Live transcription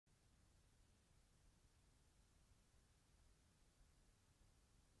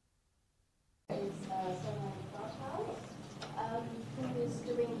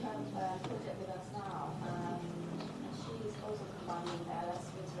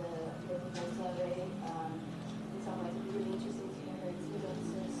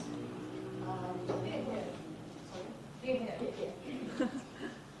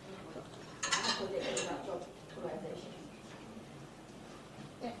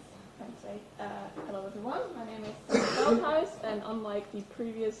say hello everyone. My name is Velthuis, and unlike the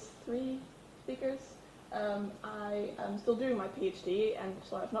previous three speakers, I am still doing my PhD, and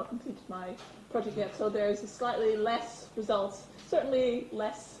so I've not completed my project yet, so there's slightly less results, certainly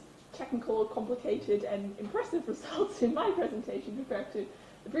less technical, complicated and impressive results in my presentation compared to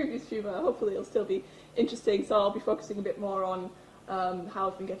the previous few, but hopefully it'll still be interesting. So I'll be focusing a bit more on how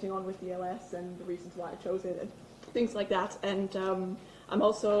I've been getting on with the LS and the reasons why I chose it and things like that. And I'm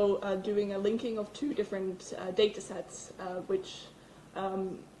also doing a linking of two different data sets, which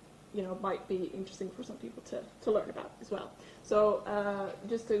might be interesting for some people to learn about as well. So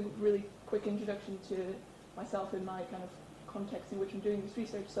just a really quick introduction to myself and my kind of context in which I'm doing this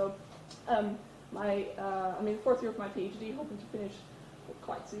research. So I'm in the fourth year of my PhD, hoping to finish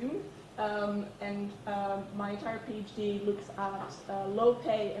quite soon. My entire PhD looks at low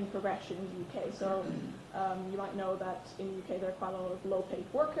pay and progression in the UK. So you might know that in the UK there are quite a lot of low paid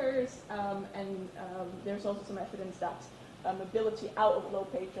workers, and there's also some evidence that mobility out of low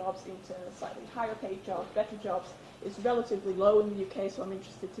paid jobs into slightly higher paid jobs, better jobs, is relatively low in the UK. So I'm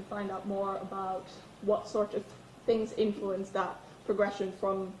interested to find out more about what sort of things influence that progression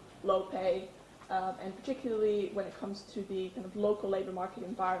from low pay, and particularly when it comes to the kind of local labour market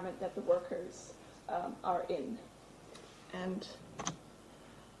environment that the workers are in. And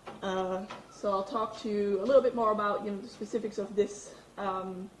so I'll talk to you a little bit more about the specifics of this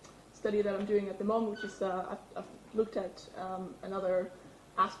study that I'm doing at the moment, which is I've looked at another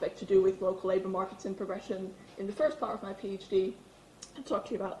aspect to do with local labour markets and progression in the first part of my PhD. I'll talk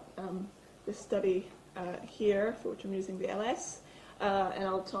to you about this study here, for which I'm using the LS. And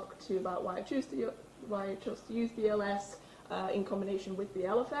I'll talk to you about why I chose to use the LS in combination with the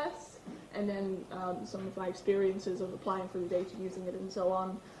LFS, and then some of my experiences of applying for the data, using it, and so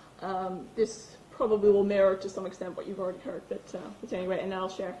on. This probably will mirror to some extent what you've already heard, but anyway, and I'll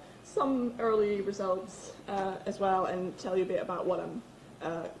share some early results as well, and tell you a bit about what I'm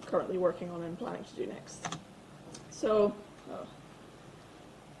currently working on and planning to do next. So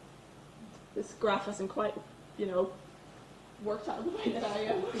this graph hasn't quite, worked out the way that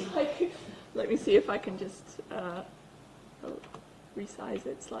I would like. Let me see if I can just resize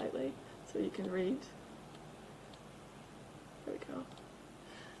it slightly so you can read. There we go.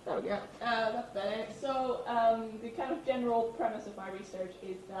 There we go. That's better. So the kind of general premise of my research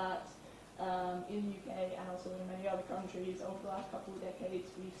is that in the UK and also in many other countries over the last couple of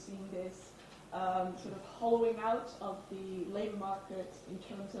decades, we've seen this sort of hollowing out of the labour market in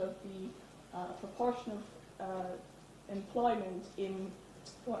terms of the proportion of employment in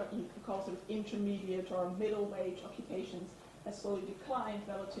what you could call sort of intermediate or middle wage occupations has slowly declined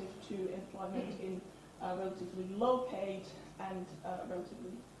relative to employment in relatively low paid and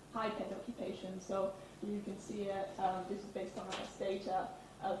relatively high paid occupations. So you can see this is based on ONS data.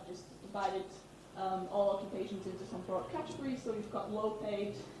 I've just divided all occupations into some broad categories. So you've got low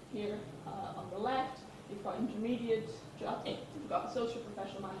paid here on the left, you've got intermediate jobs, you've got associate,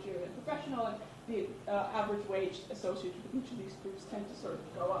 professional, managerial, and professional, and the average wage associated with each of these groups tend to sort of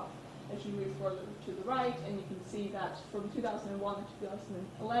go up as you move further to the right, and you can see that from 2001 to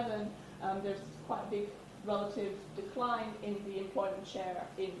 2011, there's quite a big relative decline in the employment share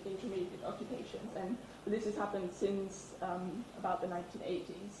in intermediate occupations, and this has happened since about the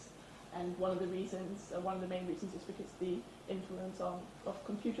 1980s. And one of the main reasons is because the influence of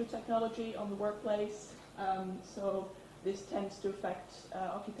computer technology on the workplace. So this tends to affect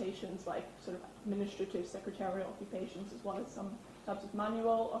occupations like sort of administrative, secretarial occupations, as well as some types of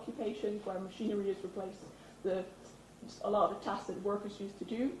manual occupations where machinery has replaced a lot of the tasks that workers used to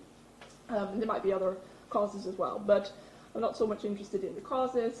do. And there might be other causes as well, but I'm not so much interested in the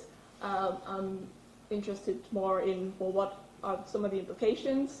causes. I'm interested more in, well, what are some of the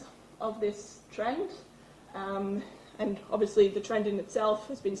implications of this trend? And obviously the trend in itself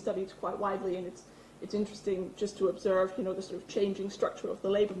has been studied quite widely, and it's interesting just to observe, the sort of changing structure of the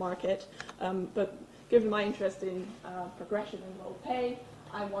labour market. But given my interest in progression and low pay,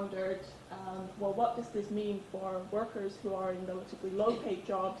 I wondered, well, what does this mean for workers who are in relatively low-paid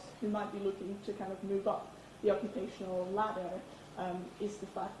jobs, who might be looking to kind of move up the occupational ladder? Is the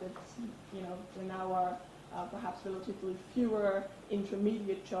fact that, there now are perhaps relatively fewer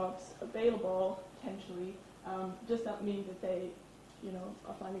intermediate jobs available, potentially, does that mean that they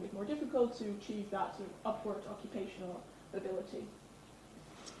are finding it more difficult to achieve that sort of upward occupational mobility?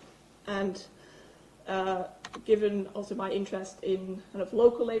 And given also my interest in kind of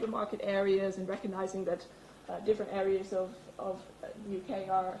local labour market areas and recognising that different areas of the UK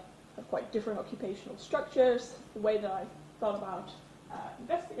have quite different occupational structures, the way that I thought about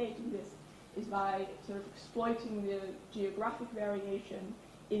investigating this is by sort of exploiting the geographic variation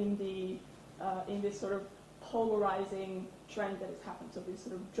in this sort of polarizing trend that has happened. So this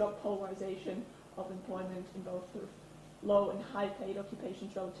sort of job polarization of employment in both sort of low and high paid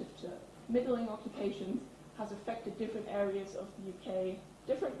occupations relative to middling occupations has affected different areas of the UK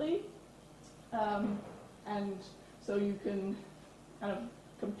differently. And so you can kind of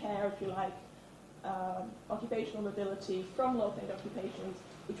compare, if you like, occupational mobility from low paid occupations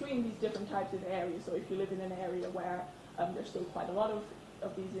between these different types of areas. So if you live in an area where there's still quite a lot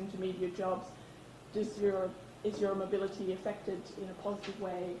of these intermediate jobs, is your mobility affected in a positive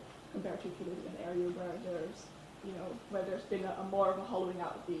way compared to if you live in an area where there's been a more of a hollowing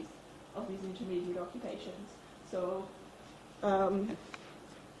out of these intermediate occupations. So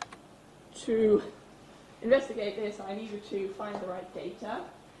to investigate this, I needed to find the right data,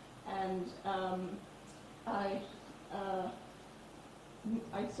 and I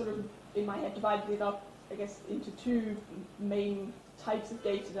sort of in my head divided it up, I guess, into two main types of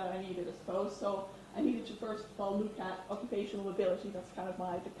data that I needed, I suppose. So I needed to first of all look at occupational mobility. That's kind of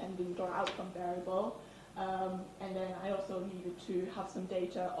my dependent or outcome variable. And then I also needed to have some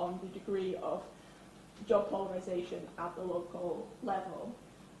data on the degree of job polarization at the local level.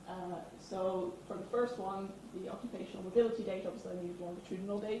 So for the first one, the occupational mobility data, obviously I needed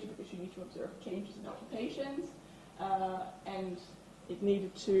longitudinal data because you need to observe changes in occupations. And it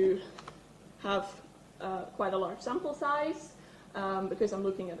needed to have quite a large sample size because I'm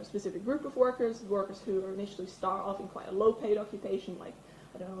looking at a specific group of workers who initially start off in quite a low-paid occupation, like,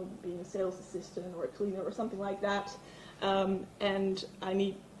 I don't know, being a sales assistant or a cleaner or something like that. And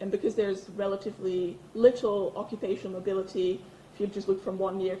because there's relatively little occupational mobility, if you just look from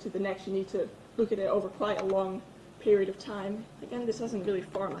one year to the next, you need to look at it over quite a long period of time. Again, this hasn't really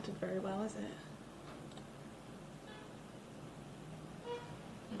formatted very well, is it?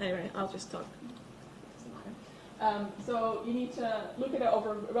 Anyway, I'll just talk. So you need to look at it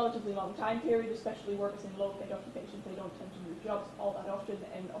over a relatively long time period, especially workers in low-paid occupations. They don't tend to move jobs all that often,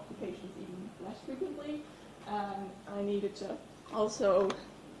 and occupations even less frequently. I needed to also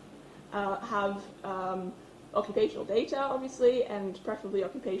have occupational data, obviously, and preferably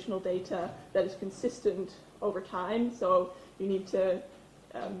occupational data that is consistent over time. So you need to,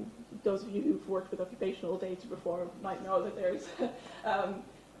 those of you who've worked with occupational data before might know that there's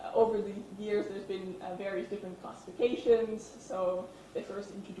over the years, there's been various different classifications. So they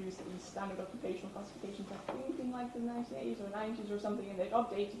first introduced these standard occupational classifications, I think, in like the 1980s or 90s or something, and they've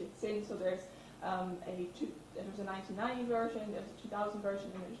updated it since. So there's there's a 1990 version, there's a 2000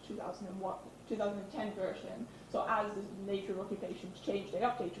 version, and there's a 2010 version. So as the nature of occupations change, they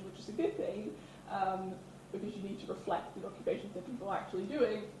update it, which is a good thing. Because you need to reflect the occupations that people are actually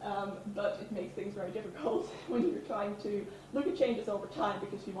doing, but it makes things very difficult when you're trying to look at changes over time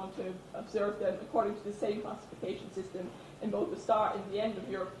because you want to observe them according to the same classification system in both the start and the end of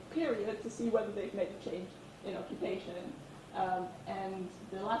your period to see whether they've made a change in occupation. And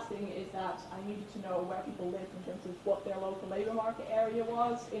the last thing is that I needed to know where people lived in terms of what their local labour market area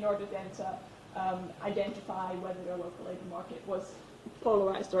was in order then to identify whether their local labour market was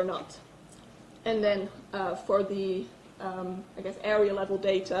polarised or not. And then for the, I guess, area level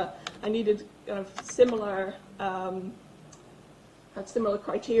data, I needed kind of similar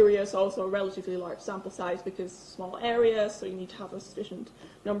criteria, so also a relatively large sample size because small areas, so you need to have a sufficient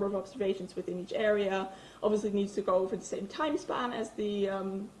number of observations within each area. Obviously it needs to go over the same time span as the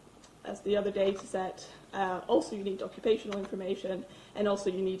other data set. Also you need occupational information, and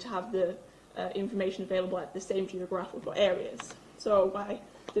also you need to have the information available at the same geographical areas. So why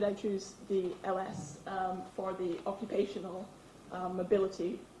did I choose the LS for the occupational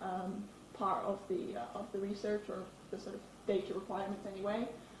mobility part of the research, or the sort of data requirements anyway?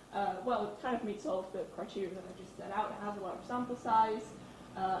 Well, it kind of meets all of the criteria that I just set out. It has a large sample size.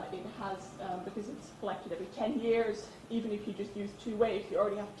 It has, because it's collected every 10 years, even if you just use 2 waves, you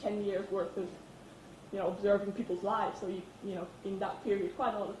already have 10 years worth of observing people's lives. So in that period,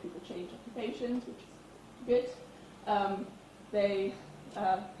 quite a lot of people change occupations, which is good. They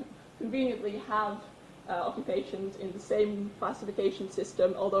conveniently have occupations in the same classification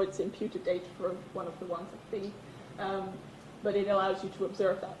system, although it's imputed data for one of the ones, I think. But it allows you to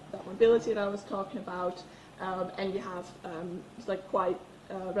observe that mobility that I was talking about, and you have it's like quite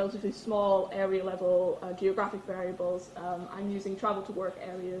relatively small area level geographic variables. I'm using travel to work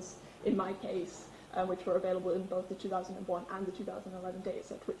areas in my case, which were available in both the 2001 and the 2011 data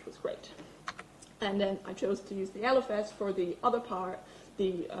set, which was great. And then I chose to use the LFS for the other part,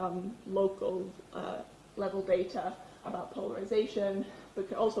 the local level data about polarization,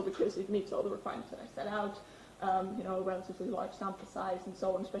 but also because it meets all the requirements that I set out, a relatively large sample size and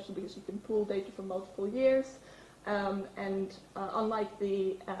so on, especially because you can pool data from multiple years. Unlike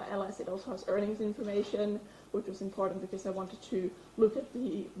the LS, it also has earnings information, which was important because I wanted to look at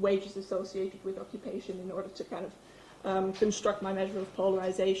the wages associated with occupation in order to kind of construct my measure of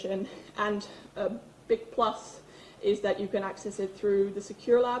polarization. And a big plus is that you can access it through the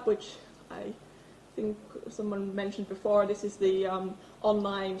Secure Lab, which I think someone mentioned before. This is the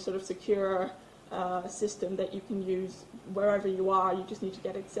online sort of secure system that you can use wherever you are. You just need to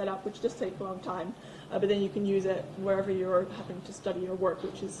get it set up, which does take a long time, but then you can use it wherever you're having to study or work,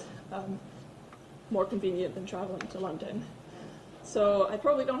 which is more convenient than traveling to London. So I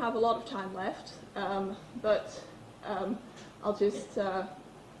probably don't have a lot of time left, but I'll just sort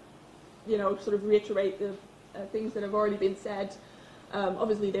of reiterate the things that have already been said.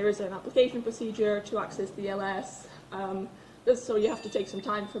 Obviously there is an application procedure to access the LS, so you have to take some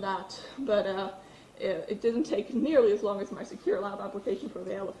time for that, but it didn't take nearly as long as my Secure Lab application for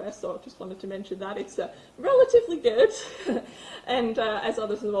the LFS, so I just wanted to mention that. It's relatively good, and as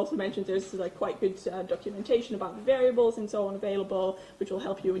others have also mentioned, there's like quite good documentation about the variables and so on available, which will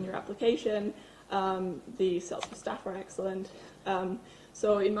help you in your application. The cells for staff are excellent.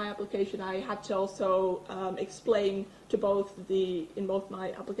 So in my application, I had to also explain to in both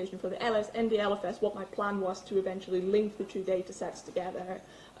my application for the LS and the LFS, what my plan was to eventually link the two data sets together.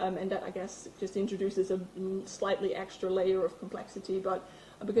 And that, I guess, just introduces a slightly extra layer of complexity. But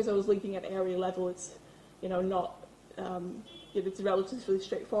because I was linking at area level, it's, it's relatively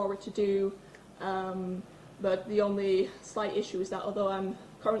straightforward to do. But the only slight issue is that although I'm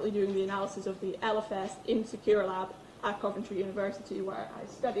currently doing the analysis of the LFS in Secure Lab at Coventry University, where I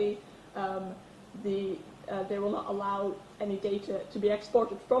study, they will not allow any data to be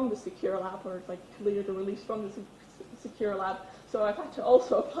exported from the Secure Lab or like cleared or released from the Secure Lab. So I've had to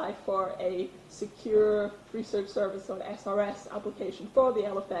also apply for a Secure Research Service, or SRS application for the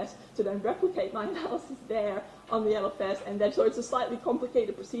LFS, to then replicate my analysis there on the LFS, and then so it's a slightly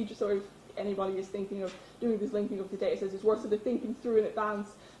complicated procedure. So if anybody is thinking of doing this linking of the data sets, it's worth sort of thinking through in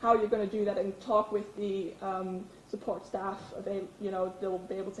advance how you're going to do that, and talk with the support staff. They'll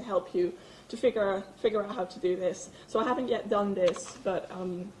be able to help you to figure out how to do this. So I haven't yet done this, but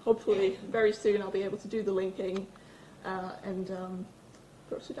hopefully very soon I'll be able to do the linking.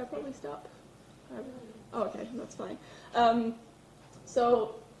 Should I probably stop? Oh, okay, that's fine. As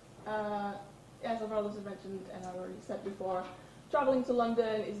our brothers have mentioned, and I already said before, traveling to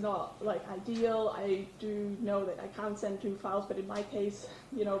London is not like ideal. I do know that I can send 2 files, but in my case,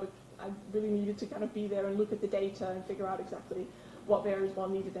 I really needed to kind of be there and look at the data and figure out exactly what variables I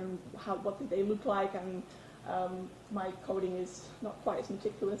needed and what did they look like. And my coding is not quite as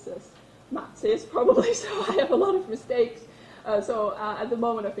meticulous as maths is probably, so I have a lot of mistakes. So at the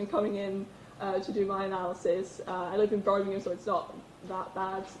moment I've been coming in to do my analysis. I live in Birmingham, so it's not that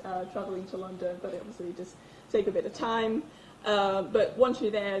bad traveling to London, but it obviously just take a bit of time. But once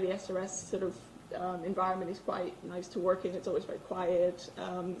you're there, the SRS sort of environment is quite nice to work in. It's always very quiet,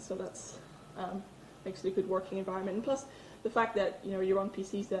 so that's makes it a good working environment. And plus, the fact that you're on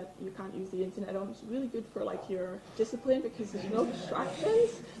PCs that you can't use the internet on is really good for like your discipline, because there's no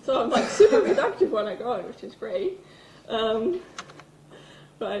distractions. So I'm like super productive when I go, which is great.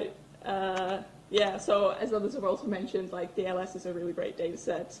 Yeah. So as others have also mentioned, like the LS is a really great data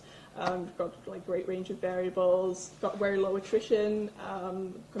set. We've got like great range of variables, got very low attrition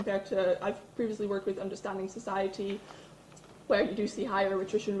compared to, I've previously worked with Understanding Society, where you do see higher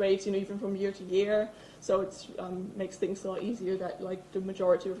attrition rates, even from year to year. So it makes things a lot easier that like the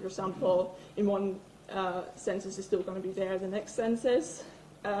majority of your sample in one census is still going to be there the next census.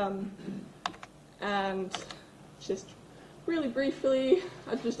 And just really briefly,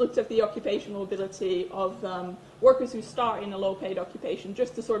 I've just looked at the occupational ability of workers who start in a low-paid occupation,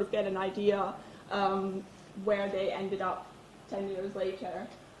 just to sort of get an idea where they ended up 10 years later,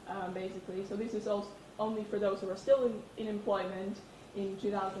 basically. So this is also only for those who are still in employment in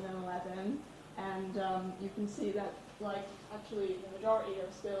 2011, and you can see that, like, actually the majority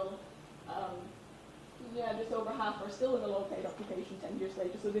are still, just over half are still in a low-paid occupation 10 years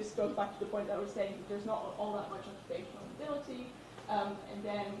later. So this goes back to the point that I was saying, that there's not all that much occupational mobility, and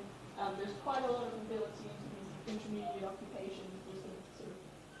then there's quite a lot of mobility into these intermediate occupations, these are sort of,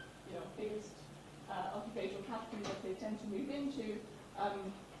 biggest occupational categories that they tend to move into.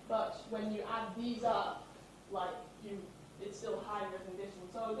 But when you add these up, it's still higher than this one.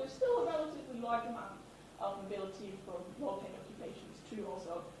 So there's still a relatively large amount of mobility for low-paid occupations too.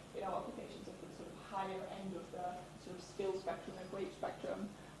 Also, occupations at the sort of higher end of the sort of skill spectrum and wage spectrum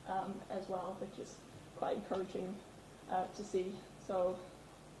as well, which is quite encouraging to see. So,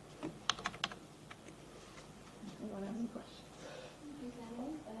 anyone have any questions? Thank you,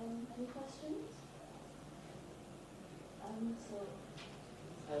 Sanne. Any questions?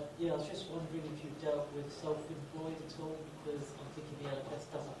 Yeah, I was just wondering if you've dealt with self-employed at all, because I'm thinking the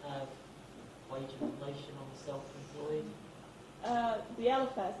LFS doesn't have wage information on the self-employed. The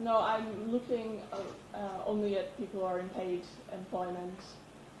LFS, no, I'm looking only at people who are in paid employment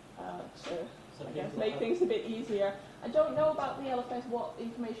to I guess make things a bit easier. I don't know about the LFS what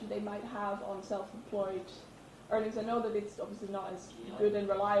information they might have on self-employed earnings. I know that it's obviously not as good and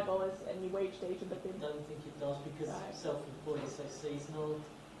reliable as any wage data, but I don't think it does, because self-employed is so seasonal,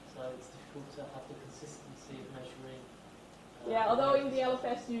 so it's difficult to have the consistency of measuring. Yeah, although in the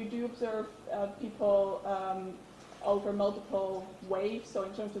LFS you do observe people over multiple waves, so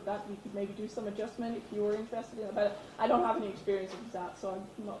in terms of that we could maybe do some adjustment if you were interested in it, but I don't have any experience with that, so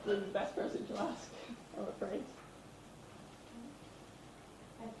I'm not really the best person to ask, I'm afraid.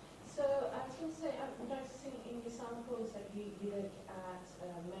 So I was going to say, I'm noticing in your samples that you look at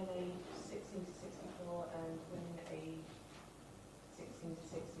men aged 16 to 64 and women aged 16 to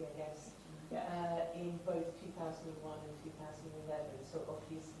 60, I guess, in both 2001 and 2011. So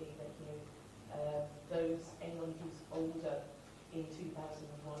obviously, like, you know, anyone who's older in 2001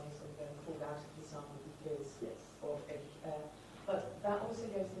 is sort of going pulled out of the sample because of age. But that also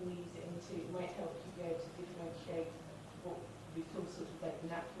goes and leads into, it might help to be able to differentiate what we call sort of like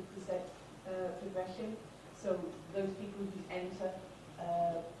natural progression. So those people who enter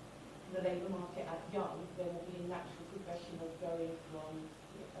the labour market at young, there will be a natural progression of going from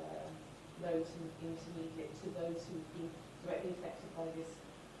those who are intermediate to those who've been directly affected by this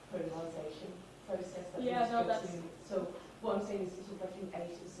polarisation process that So what I'm saying is sort of like an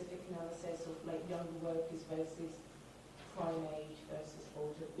age-specific analysis of like younger workers versus prime age versus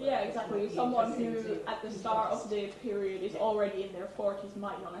older workers. Yeah, exactly. Someone who at the start of the period is already in their 40s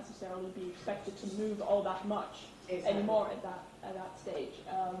might not necessarily be expected to move all that much anymore at that stage.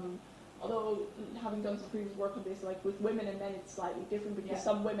 Although having done some previous work on this, like with women and men, it's slightly different because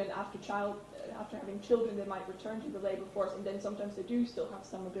some women after having children, they might return to the labour force, and then sometimes they do still have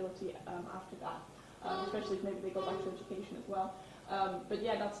some mobility after that, especially if maybe they go back to education as well. But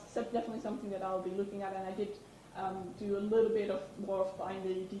yeah, that's definitely something that I'll be looking at, and I did do a little bit of more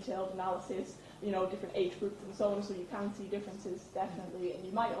finely detailed analysis, you know, different age groups and so on, so you can see differences definitely, and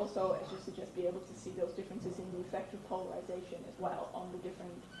you might also, as you suggest, be able to see those differences in the effect of polarisation as well on the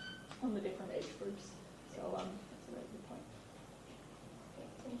different age groups. So that's a very good point.